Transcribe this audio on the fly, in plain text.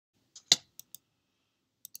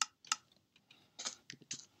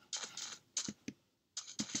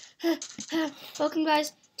Welcome,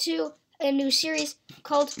 guys, to a new series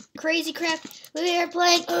called Crazy Craft. We are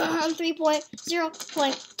playing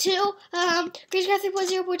 3.0.2. Crazy Craft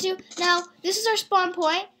 3.0.2. Now, this is our spawn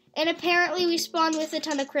point, and apparently we spawned with a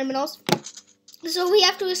ton of criminals. So we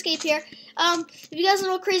have to escape here. If you guys don't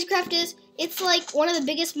know what Crazy Craft is, it's like one of the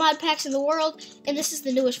biggest mod packs in the world, and this is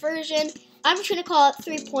the newest version. I'm just going to call it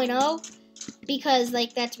 3.0. Because,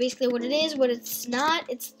 like, that's basically what it is. What it's not,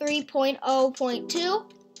 it's 3.0.2.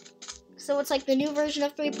 So it's like the new version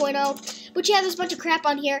of 3.0. But yeah, there's a bunch of crap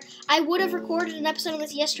on here. I would have recorded an episode on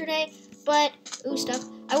this yesterday, but... Ooh, stuff.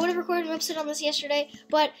 I would have recorded an episode on this yesterday,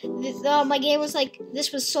 but my game was like...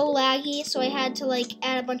 This was so laggy, so I had to, like,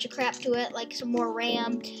 add a bunch of crap to it, like some more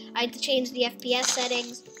RAM. I had to change the FPS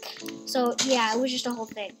settings. So, yeah, it was just a whole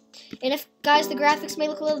thing. And if, guys, the graphics may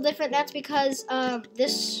look a little different, that's because,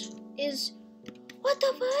 this is... What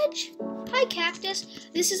the fudge? Hi, Cactus.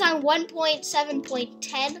 This is on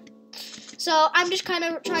 1.7.10. So I'm just kind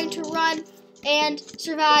of trying to run and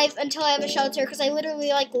survive until I have a shelter, because I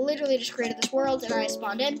literally just created this world and I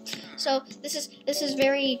spawned in. So this is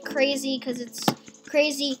very crazy because it's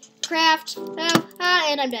Crazy Craft.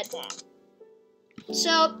 And I'm dead.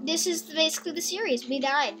 So this is basically the series. We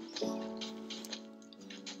died.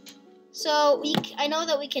 So I know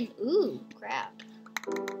that we can. Ooh, crap.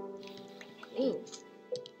 Ooh,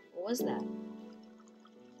 what was that?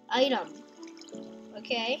 Item.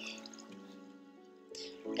 Okay.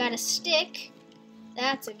 Got a stick.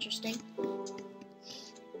 That's interesting.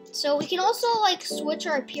 So we can also, like, switch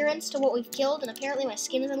our appearance to what we've killed, and apparently my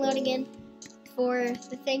skin isn't loading in for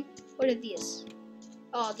the thing. What are these?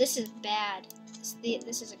 Oh, this is bad.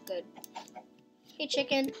 This isn't good. Hey,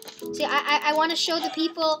 chicken. See, I want to show the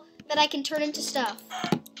people that I can turn into stuff.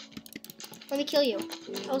 Let me kill you.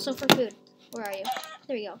 Also for food. Where are you?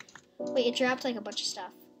 There we go. Wait, it dropped like a bunch of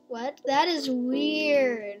stuff. What? That is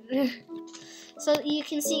weird. So you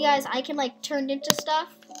can see, guys, I can like turn into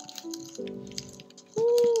stuff.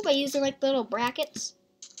 Ooh, by using like little brackets.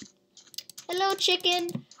 Hello, chicken.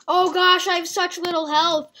 Oh gosh, I have such little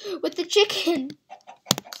health with the chicken.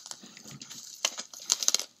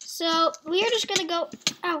 So we are just gonna go.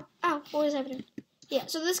 Ow, ow, what is happening? Yeah,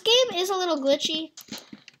 so this game is a little glitchy.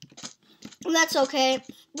 That's okay.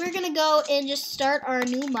 We're gonna go and just start our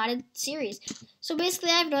new modded series. So basically,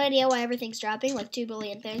 I have no idea why everything's dropping, like 2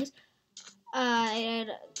 billion things.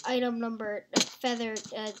 Item number, feather,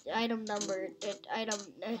 item number, item,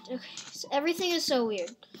 okay. So everything is so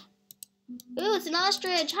weird. Ooh, it's an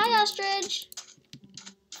ostrich. Hi, ostrich.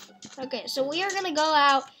 Okay, so we are gonna go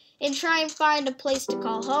out and try and find a place to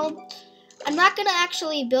call home. I'm not gonna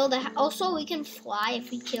actually build a house. Also, we can fly. If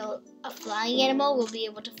we kill a flying animal, we'll be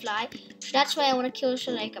able to fly. So that's why I want to kill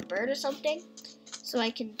like a bird or something, so I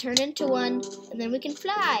can turn into one, and then we can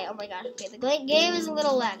fly. Oh my god. Okay, the game is a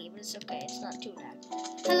little laggy, but it's okay. It's not too bad.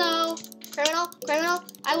 Hello, criminal, criminal.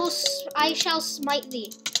 I shall smite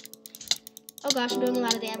thee. Oh gosh, I'm doing a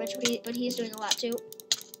lot of damage, but he's doing a lot too.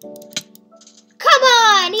 Come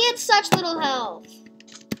on! He had such little health.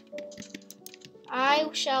 I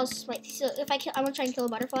shall smite. So if I want to try and kill a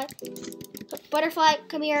butterfly. Butterfly,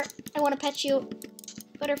 come here. I want to pet you.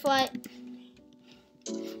 Butterfly.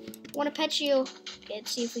 I want to pet you. Okay,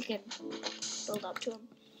 let's see if we can build up to him.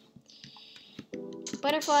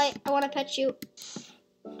 Butterfly, I want to pet you.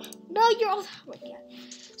 No, you're all. Oh my god.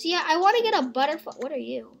 So yeah, I want to get a butterfly. What are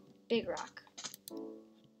you? Big Rock.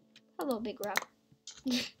 Hello, Big Rock.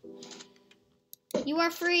 You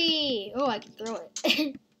are free. Oh, I can throw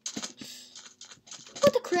it.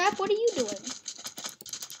 What the crap? What are you doing?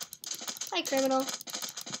 Hi, criminal.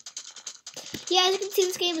 Yeah, as you can see,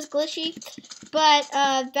 this game is glitchy, but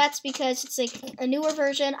that's because it's like a newer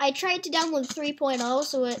version. I tried to download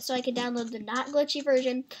 3.0 so I could download the not glitchy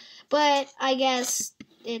version, but I guess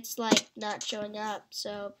it's like not showing up.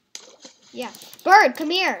 So yeah, bird, come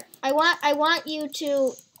here. I want you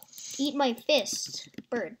to eat my fist.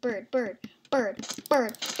 Bird, bird, bird. Bird,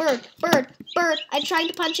 bird, bird, bird, bird. I'm trying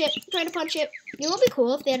to punch it. I'm trying to punch it. You know what would be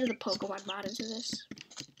cool if they added the Pokemon mod into this?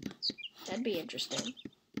 That'd be interesting.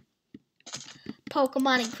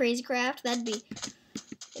 Pokemon and Crazy Craft. That'd be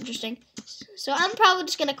interesting. So I'm probably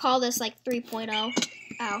just gonna call this like 3.0.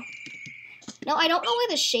 Ow. No, I don't know why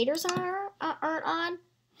the shaders aren't on.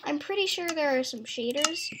 I'm pretty sure there are some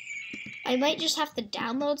shaders. I might just have to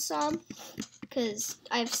download some, because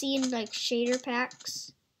I've seen like shader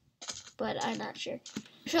packs, but I'm not sure.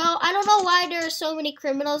 So I don't know why there are so many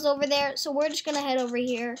criminals over there, so we're just gonna head over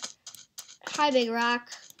here. Hi, Big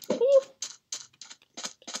Rock.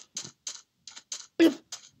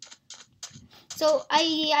 So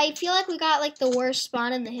I feel like we got like the worst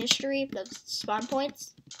spawn in the history of the spawn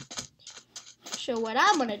points. So what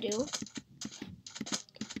I'm gonna do.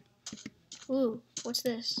 Ooh, what's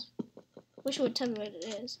this? Wish it would tell me what it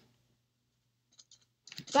is.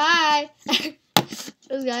 Bye!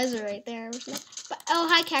 Those guys are right there. Oh,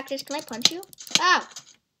 hi, cactus. Can I punch you? Ow!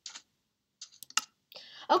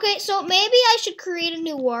 Okay, so maybe I should create a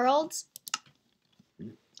new world.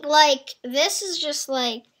 Like, this is just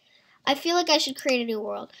like, I feel like I should create a new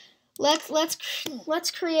world. Let's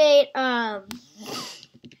create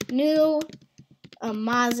new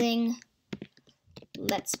Amazing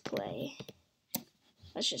Let's Play.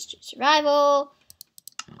 Let's just do survival.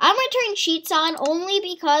 I'm going to turn cheats on only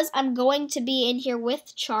because I'm going to be in here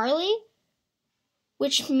with Charlie,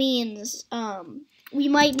 which means we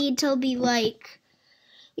might need to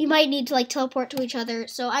teleport to each other.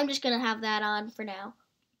 So I'm just going to have that on for now.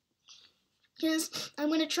 Because I'm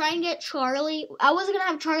going to try and get Charlie. I wasn't going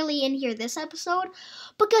to have Charlie in here this episode.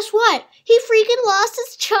 But guess what? He freaking lost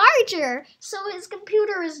his charger. So his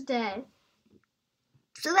computer is dead.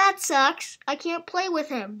 So that sucks. I can't play with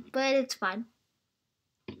him. But it's fine.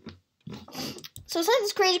 So since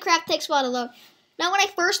this Crazy Craft takes a while to load. Now when I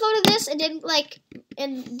first loaded this, it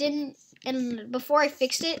and before I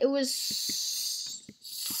fixed it, it was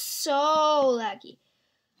so laggy.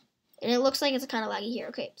 And it looks like it's kind of laggy here.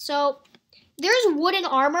 Okay, so there's wooden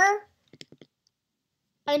armor.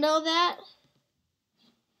 I know that.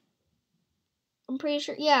 I'm pretty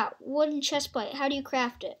sure. Yeah, wooden chest plate. How do you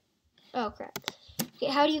craft it? Oh, crap.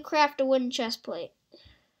 Okay, how do you craft a wooden chest plate?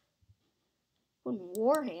 Wooden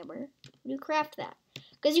warhammer? How do you craft that?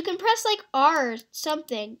 Because you can press like R or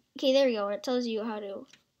something. Okay, there you go. And it tells you how to.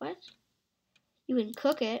 What? You can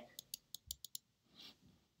cook it.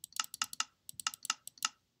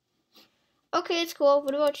 Okay, it's cool.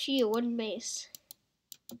 What about you? Wooden base.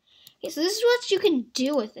 Okay, so this is what you can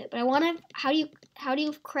do with it. But I want to. How do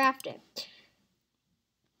you craft it?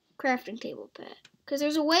 Crafting table pet. Because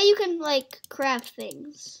there's a way you can like craft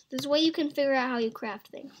things. There's a way you can figure out how you craft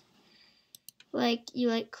things. Like you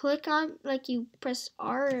click on you press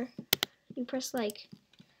R. You press like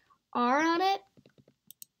R on it.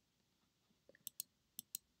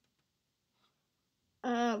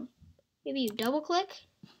 Maybe you double click.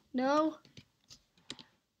 No.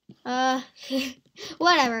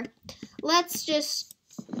 Whatever. Let's just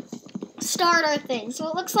start our thing. So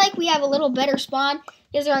it looks like we have a little better spawn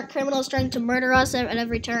because there aren't criminals trying to murder us at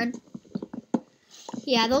every turn.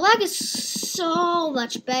 Yeah, the lag is so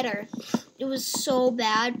much better. It was so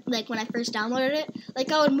bad, like when I first downloaded it.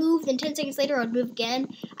 Like I would move, then 10 seconds later I would move again.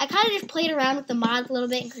 I kind of just played around with the mods a little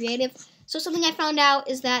bit in creative. So something I found out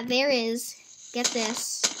is that there is, get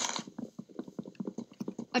this,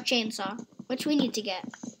 a chainsaw, which we need to get.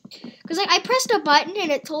 Because like I pressed a button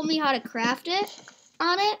and it told me how to craft it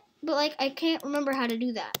on it, but like I can't remember how to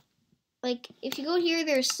do that. Like if you go here,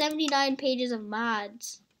 there's 79 pages of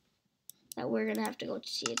mods that we're gonna have to go to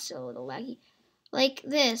see. It's so a little laggy. Like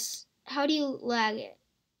this. How do you lag it?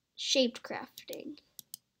 Shaped crafting.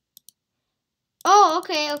 Oh,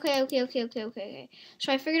 okay.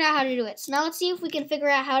 So I figured out how to do it. So now let's see if we can figure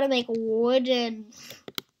out how to make wooden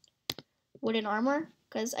armor.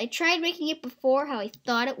 Because I tried making it before, how I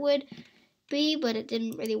thought it would be, but it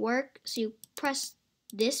didn't really work. So you press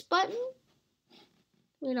this button.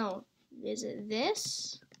 You know, is it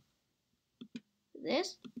this?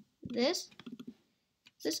 This?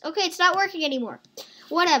 Okay, it's not working anymore.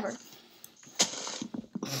 Whatever.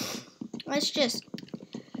 Let's just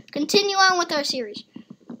continue on with our series.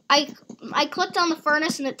 I clicked on the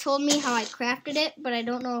furnace and it told me how I crafted it, but I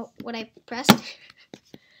don't know what I pressed.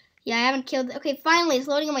 Yeah, I haven't killed it. Okay, finally, it's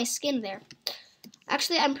loading on my skin there.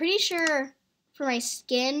 Actually, I'm pretty sure for my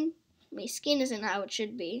skin isn't how it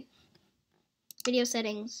should be. Video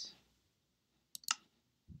settings.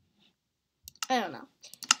 I don't know.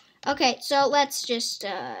 Okay, so let's just,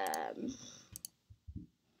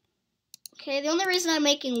 okay, the only reason I'm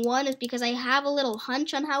making one is because I have a little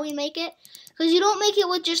hunch on how we make it. Because you don't make it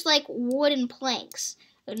with just, like, wooden planks.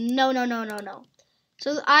 No.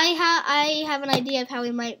 So I have an idea of how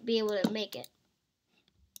we might be able to make it.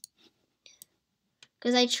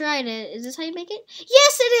 Because I tried it. Is this how you make it?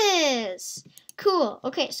 Yes, it is! Cool.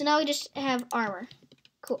 Okay, so now we just have armor.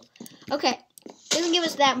 Cool. Okay. Doesn't give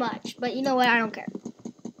us that much, but you know what? I don't care.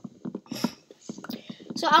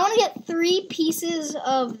 So I want to get 3 pieces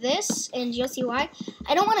of this, and you'll see why.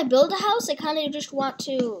 I don't want to build a house. I kind of just want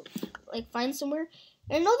to, like, find somewhere.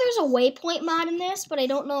 I know there's a waypoint mod in this, but I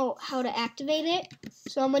don't know how to activate it.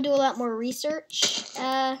 So I'm going to do a lot more research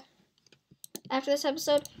after this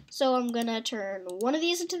episode. So I'm going to turn one of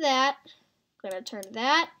these into that. I'm going to turn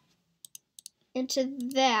that into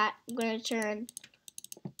that. I'm going to turn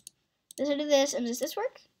this into this. And does this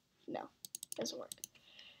work? No. Doesn't work.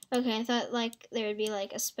 Okay, I thought like there would be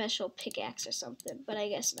like a special pickaxe or something, but I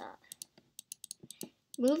guess not.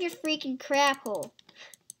 Move your freaking crap hole.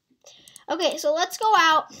 Okay, so let's go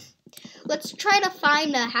out. Let's try to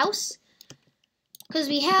find a house. Because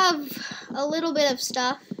we have a little bit of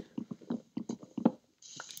stuff.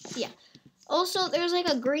 Yeah. Also, there's like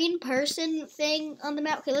a green person thing on the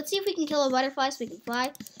map. Okay, let's see if we can kill a butterfly so we can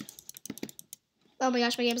fly. Oh my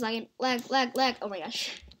gosh, my game's lagging. Lag, lag, lag. Oh my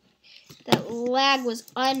gosh. That lag was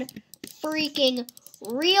unfreaking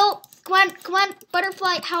real. Come on,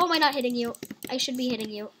 butterfly. How am I not hitting you? I should be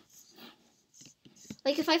hitting you.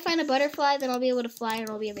 Like, if I find a butterfly, then I'll be able to fly and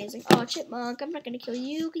it'll be amazing. Oh, chipmunk, I'm not going to kill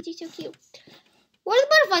you because you're so cute. Where did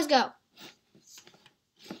the butterflies go?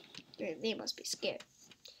 They must be scared.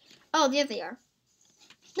 Oh, there they are.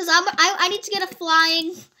 Because I need to get a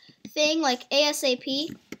flying thing, like ASAP.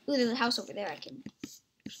 Ooh, there's a house over there I can.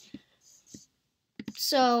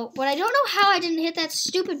 So, but I don't know how I didn't hit that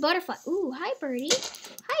stupid butterfly. Ooh, hi, birdie.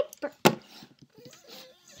 Hi,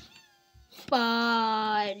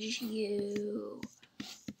 Fudge you.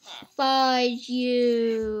 Fudge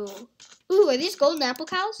you. Ooh, are these golden apple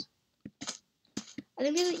cows? I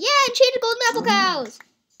think these are, yeah, enchanted golden apple cows.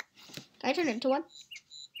 Can I turn into one?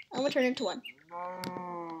 I'm gonna turn into one.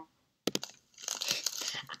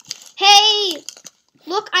 Hey,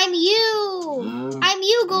 look, I'm you. I'm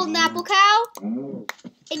you, golden apple cow.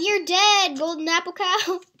 And you're dead, golden apple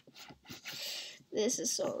cow. This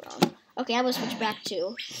is so wrong. Okay, I'm gonna switch back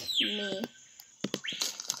to me.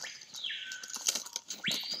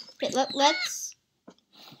 Okay, let's.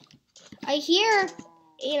 I hear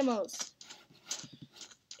animals.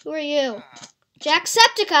 Who are you?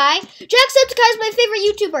 Jacksepticeye. Jacksepticeye is my favorite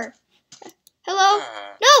YouTuber. Hello?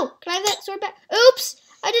 No! Can I have that sword back? Oops!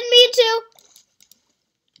 I didn't mean to.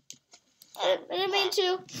 I didn't mean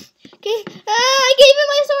to. Okay. I gave you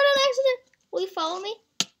my sword on accident. Will you follow me?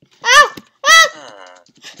 Ow! Ah!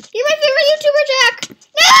 You're my favorite YouTuber, Jack!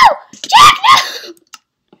 No! Jack, no!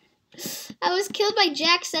 I was killed by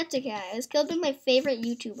Jacksepticeye. I was killed by my favorite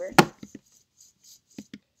YouTuber.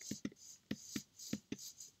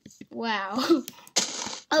 Wow.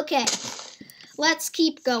 Okay. Let's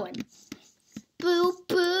keep going. Boo,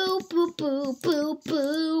 boo, boo, boo, boo,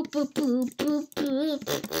 boo, boo, boo, boo, boo.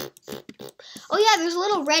 Oh yeah, there's a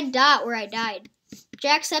little red dot where I died.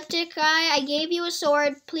 Jacksepticeye, I gave you a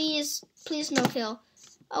sword. Please, please no kill.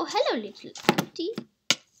 Oh, hello, little auntie.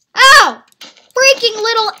 Ow! Freaking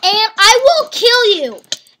little ant! I will kill you!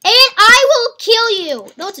 Ant, I will kill you!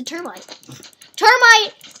 No, it's a termite.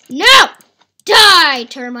 Termite! No! Die,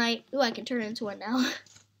 termite! Ooh, I can turn into one now.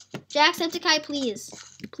 Jacksepticeye, please.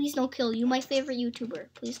 Please no kill. You my favorite YouTuber.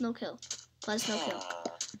 Please no kill. Please no kill.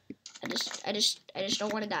 I just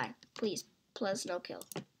don't want to die. Please. Please no kill.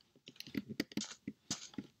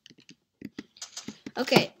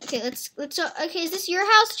 Okay, let's okay, is this your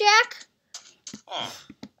house, Jack?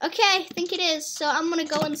 Okay, I think it is. So I'm gonna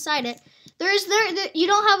go inside it. You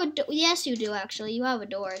don't have a yes, you do actually. You have a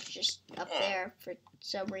door. It's just up there for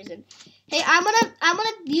some reason. Hey, I'm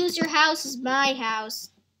gonna use your house as my house.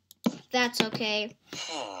 That's okay.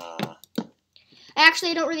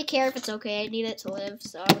 Actually, I don't really care if it's okay. I need it to live,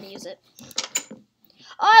 so I'm gonna use it.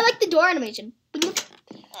 Oh, I like the door animation.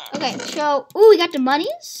 Okay, so ooh, we got the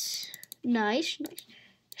monies. Nice, nice.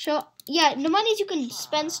 So yeah, the monies you can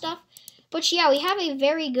spend stuff. But yeah, we have a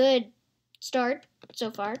very good start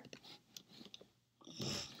so far.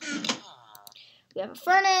 We have a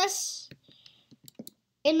furnace.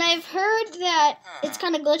 And I've heard that it's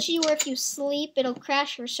kind of glitchy where if you sleep, it'll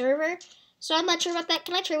crash your server. So I'm not sure about that.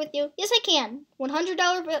 Can I trade with you? Yes, I can.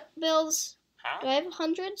 $100 bills. Do I have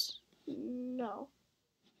hundreds? No.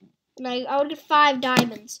 And I would get 5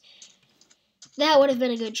 diamonds. That would have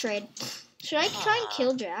been a good trade. Should I try and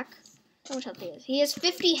kill Jack? How much health he has? He has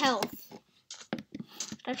 50 health.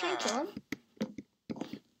 Should I try and kill him?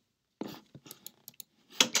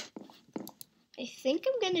 I think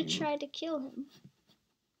I'm going to try to kill him.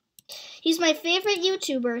 He's my favorite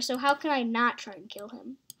YouTuber, so how can I not try and kill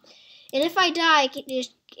him? And if I die,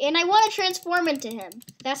 and I want to transform into him.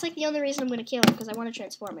 That's like the only reason I'm going to kill him, because I want to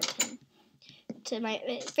transform into him. To my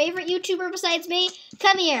favorite YouTuber besides me,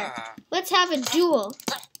 come here. Let's have a duel.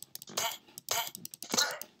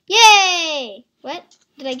 Yay! What?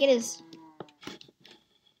 Did I get his...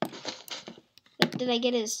 Did I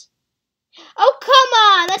get his... Oh, come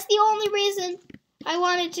on! That's the only reason I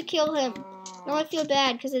wanted to kill him. Now I feel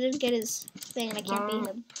bad because I didn't get his thing and I can't beat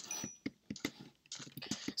him.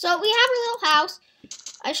 So we have a little house.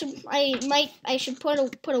 I should put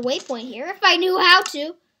a waypoint here if I knew how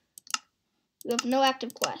to. We have no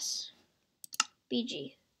active quests.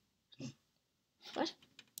 BG. What?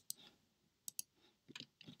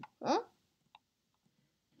 Huh?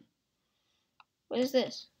 What is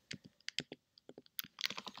this?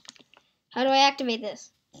 How do I activate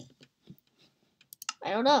this?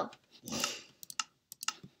 I don't know.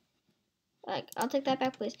 Like, I'll take that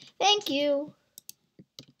back, please. Thank you.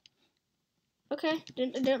 Okay,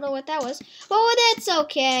 didn't know what that was. Well, it's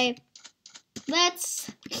okay. Let's,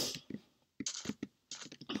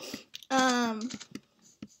 but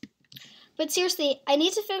seriously, I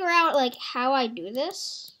need to figure out, like, how I do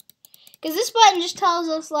this. Because this button just tells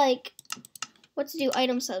us, like, what to do.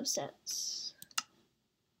 Item subsets.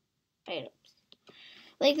 Items.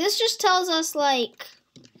 Like, this just tells us, like,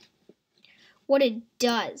 what it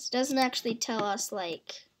does. Doesn't actually tell us,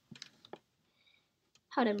 like,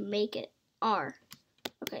 how to make it. R.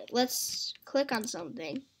 Okay, let's click on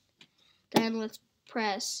something. Then let's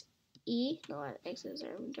press E. No, that exits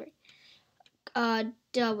our inventory.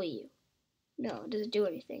 W. No, it doesn't do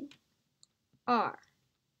anything. R.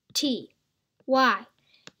 T. Y.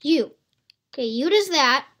 U. Okay, U does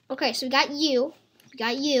that. Okay, so we got U. We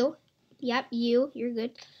got U. Yep, U. You're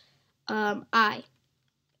good. I.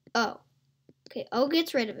 O. Okay, O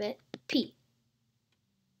gets rid of it. P.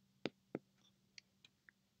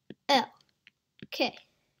 L. K.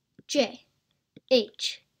 J.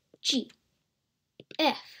 H. G.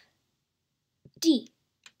 F. D.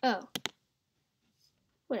 O.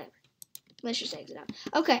 Whatever. Let's just exit out.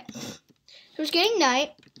 Okay. So it's getting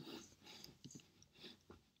night.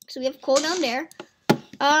 So we have cooldown there.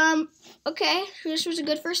 Okay. This was a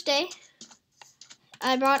good first day.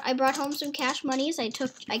 I brought home some cash monies. I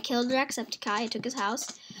killed Jacksepticeye. I took his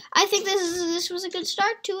house. I think this was a good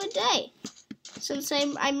start to a day. Since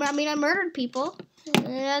I murdered people.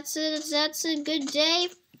 That's a good day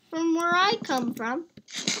from where I come from.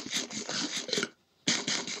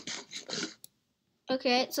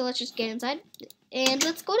 Okay, so let's just get inside and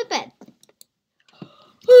let's go to bed.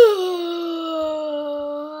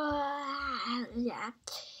 Yeah.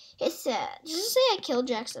 It's did you say I killed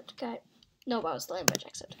Jacksepticeye? No, I was slain by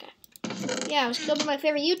Jacksepticeye. Yeah, I was killed by my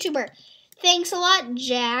favorite YouTuber. Thanks a lot,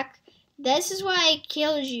 Jack. This is why I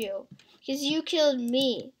killed you. Because you killed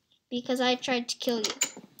me. Because I tried to kill you.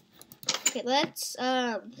 Okay, let's,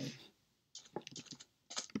 what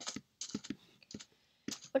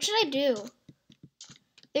should I do?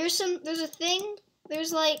 There's a thing,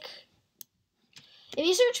 there's like, if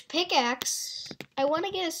you search pickaxe, I want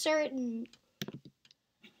to get a certain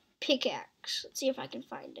pickaxe. Let's see if I can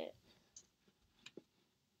find it.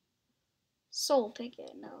 Soul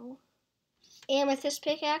pickaxe, no. Amethyst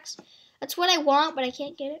pickaxe. That's what I want, but I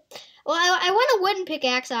can't get it. Well, I want a wooden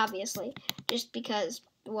pickaxe, obviously. Just because,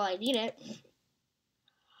 well, I need it.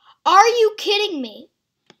 Are you kidding me?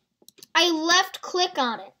 I left click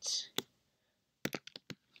on it.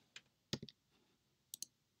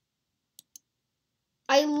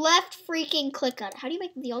 I left freaking click on it. How do you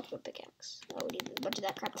make the ultimate pickaxe? Oh, we need a bunch of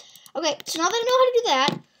that crap. Okay, so now that I know how to do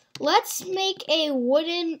that, let's make a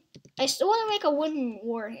wooden... I still want to make a wooden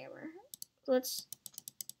warhammer. Let's...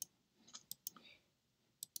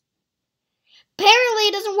 Apparently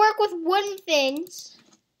it doesn't work with wooden things.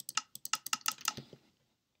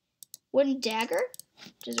 Wooden dagger?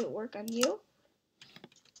 Does it work on you?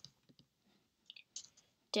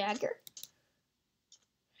 Dagger.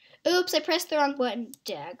 Oops, I pressed the wrong button.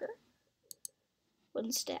 Dagger.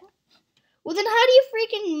 Wooden staff. Well, then how do you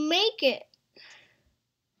freaking make it?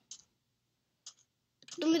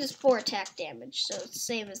 Only does 4 attack damage, so it's the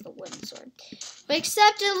same as the wooden sword. But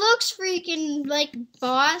except it looks freaking like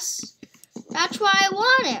boss. That's why I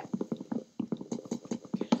want it.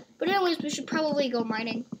 But anyways, we should probably go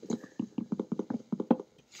mining.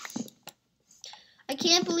 I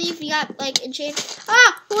can't believe we got, like, enchanted.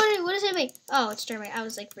 Ah! What is hitting me? Oh, it's termite. I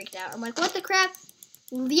was, like, freaked out. I'm like, what the crap?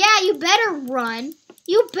 Yeah, you better run.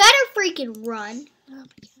 You better freaking run. Oh, my God.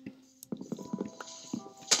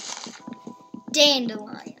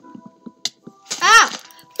 Dandelion. Ah!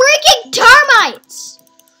 Freaking termites!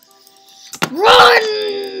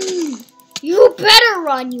 Run! You better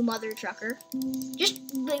run, you mother trucker. Just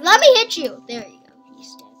let me hit you. There you go.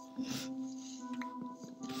 He's dead.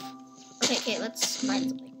 Okay, let's find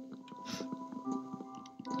something.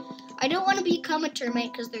 I don't want to become a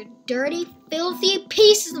termite because they're dirty, filthy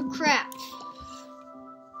pieces of crap.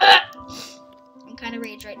 I'm kind of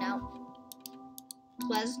rage right now.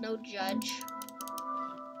 Please, no judge.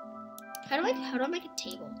 How do I make a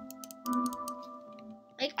table?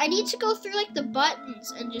 Like, I need to go through, like, the buttons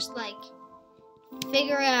and just, like,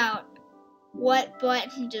 figure out what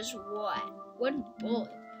button does what. What bullet?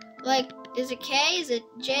 Like, is it K? Is it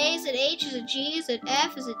J? Is it H? Is it G? Is it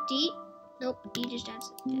F? Is it D? Nope, D just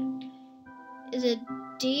adds it. Is it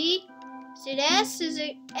D? Is it S? Is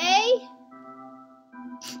it A?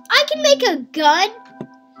 I can make a gun.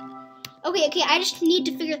 Okay, I just need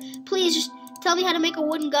to figure. Please, just tell me how to make a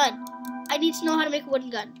wooden gun. I need to know how to make a wooden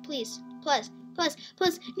gun. Please.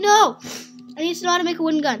 No! I need to know how to make a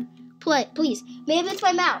wooden gun. Please. Maybe it's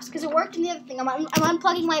my mouse, because it worked in the other thing. I'm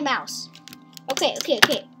unplugging my mouse. Okay.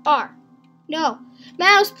 R. No.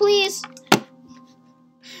 Mouse, please.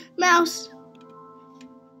 Mouse.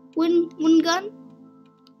 Wooden gun?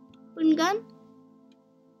 Wooden gun?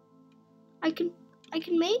 I can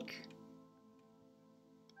make?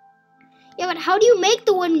 Yeah, but how do you make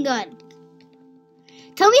the wooden gun?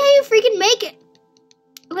 Tell me how you freaking make it.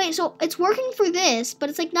 Okay, so it's working for this, but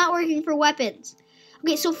it's like not working for weapons.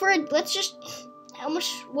 Okay, so let's just, how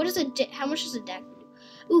much does a dagger do?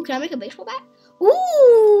 Ooh, can I make a baseball bat?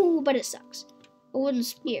 Ooh, but it sucks. A wooden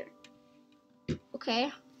spear.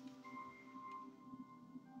 Okay.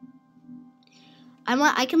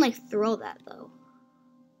 I can like throw that though.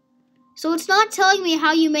 So it's not telling me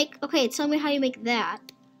how you make, okay, it's telling me how you make that.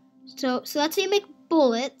 So that's how you make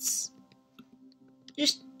bullets.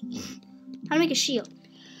 Just how to make a shield.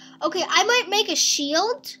 Okay, I might make a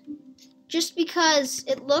shield just because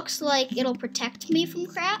it looks like it'll protect me from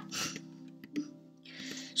crap.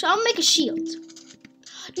 So I'll make a shield.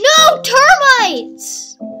 No,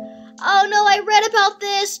 termites! Oh no, I read about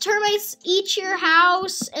this. Termites eat your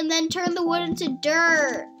house and then turn the wood into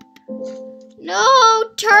dirt. No,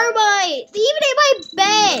 termite! They even ate my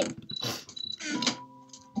bed.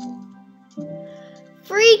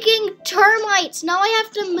 Freaking termites! Now I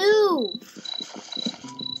have to move.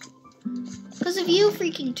 Because of you,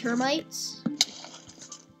 freaking termites.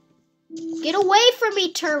 Get away from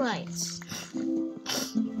me, termites.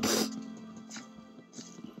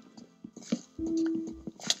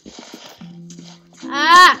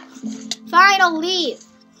 Ah! Fine, I'll leave.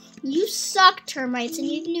 You suck, termites, and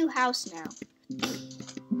you need a new house now.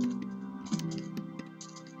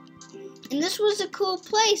 And this was a cool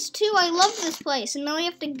place, too. I love this place, and now I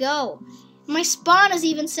have to go. My spawn is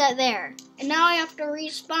even set there. And now I have to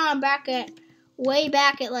respawn way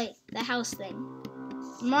back at, like, the house thing.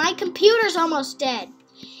 My computer's almost dead.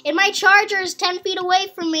 And my charger is 10 feet away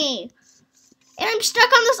from me. And I'm stuck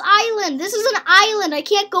on this island. This is an island. I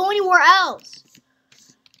can't go anywhere else.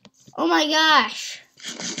 Oh my gosh.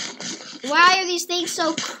 Why are these things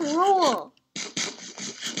so cruel?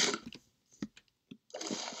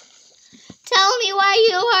 Tell me why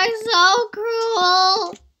you are so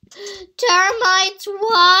cruel. Termites,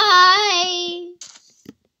 why?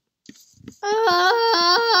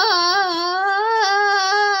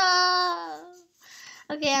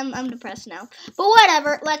 Okay, I'm depressed now. But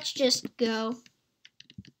whatever, let's just go.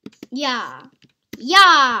 Yeah.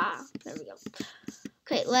 There we go.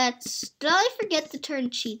 Okay, did I forget to turn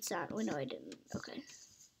cheats on? Oh, no, I didn't. Okay.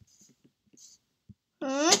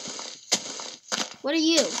 Huh? What are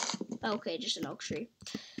you? Okay, just an oak tree.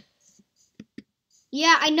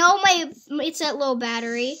 Yeah, I know it's at low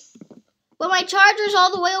battery. But my charger's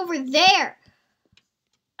all the way over there.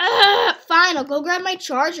 Fine, I'll go grab my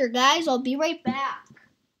charger, guys. I'll be right back.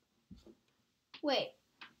 Wait.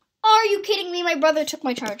 Are you kidding me? My brother took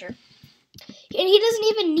my charger. And he doesn't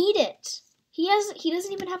even need it. He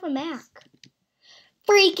doesn't even have a Mac.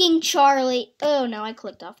 Freaking Charlie. Oh no, I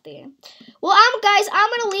clicked off the game. Well, guys, I'm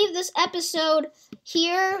gonna leave this episode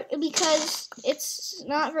here because it's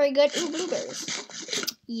not very good. Ooh, blueberries.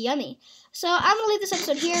 Yummy. So I'm gonna leave this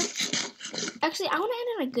episode here. Actually, I want to end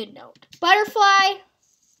on a good note. Butterfly,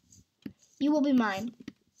 you will be mine.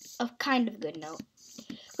 A kind of good note.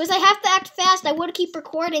 Because I have to act fast. I would keep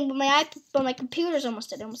recording, but my computer's almost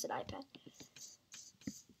dead. I almost said iPad.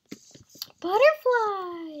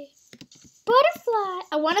 Butterfly.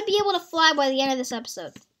 I want to be able to fly by the end of this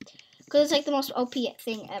episode. Because it's like the most OP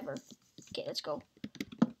thing ever. Okay, let's go.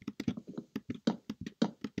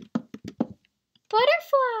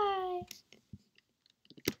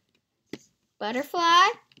 Butterfly.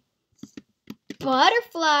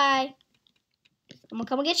 I'm gonna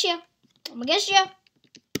come and get you.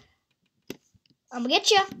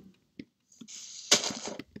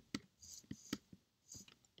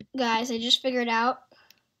 Guys, I just figured out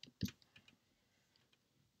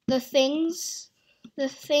the things.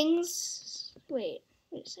 Wait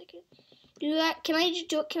a second. Can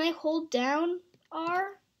I hold down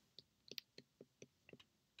R?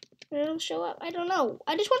 It'll show up. I don't know.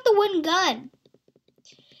 I just want the wooden gun.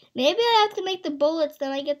 Maybe I have to make the bullets,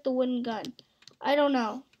 then I get the wooden gun. I don't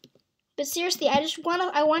know. But seriously, I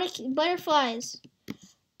want to butterflies.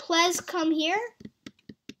 Please come here.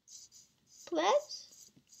 Please.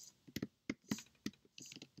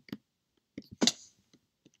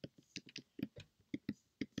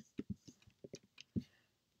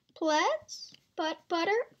 Let's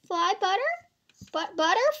butterfly.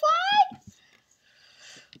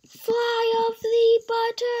 Fly off the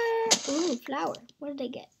butter. Ooh, flower. What did I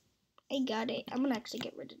get? I got it. I'm gonna actually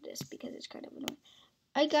get rid of this because it's kind of annoying.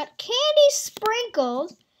 I got candy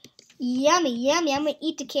sprinkles. Yummy, yummy. I'm gonna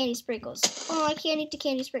eat the candy sprinkles. Oh, I can't eat the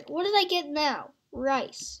candy sprinkles. What did I get now?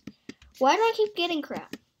 Rice. Why do I keep getting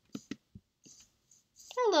crap?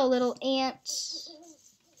 Hello, little ants.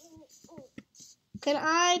 Can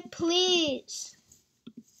I please?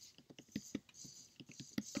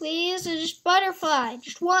 Please, just butterfly.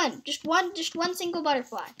 Just one single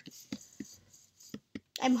butterfly.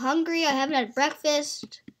 I'm hungry. I haven't had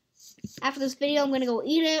breakfast. After this video, I'm gonna go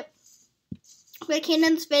eat it. But I can't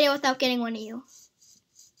end this video without getting one of you.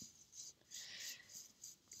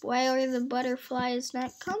 Why are the butterflies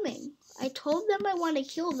not coming? I told them I want to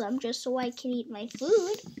kill them just so I can eat my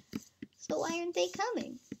food. So why aren't they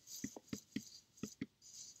coming?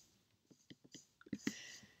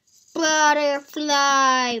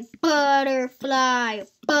 Butterfly, butterfly,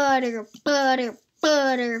 butterfly,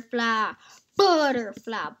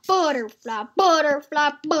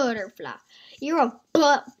 butterfly. You're a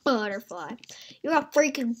butterfly. You're a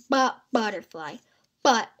freaking butterfly.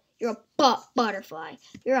 You're a butterfly.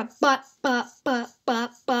 You're a butterfly.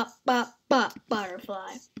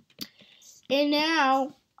 And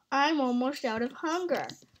now I'm almost out of hunger.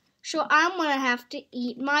 So I'm gonna have to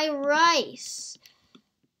eat my rice.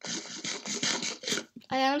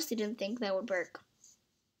 I honestly didn't think that would work.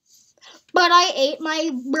 But I ate my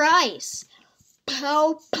rice.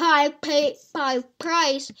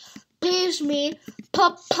 Price pays me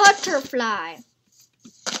butterfly.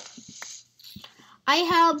 I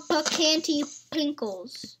have candy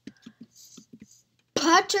pinkles.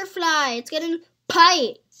 Butterfly, it's getting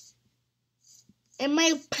pie. And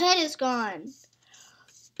my pet is gone.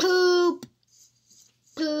 Poop.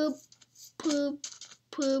 Poop. Poop.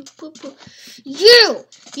 Poop, poop, poop. You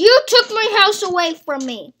took my house away from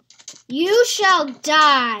me. You shall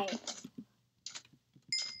die.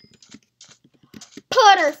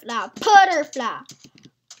 Butterfly,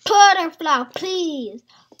 please.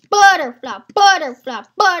 Butterfly,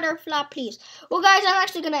 please. Well, guys, I'm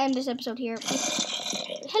actually going to end this episode here.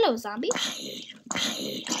 Hello, zombie.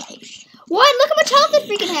 What? Look how much health it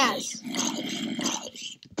freaking has.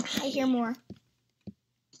 I hear more.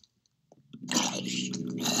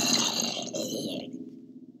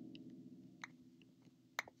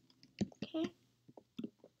 Okay.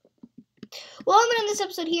 Well, I'm going to end this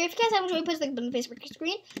episode here. If you guys have enjoyed, please like the button on the Facebook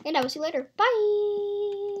screen, and I will see you later. Bye!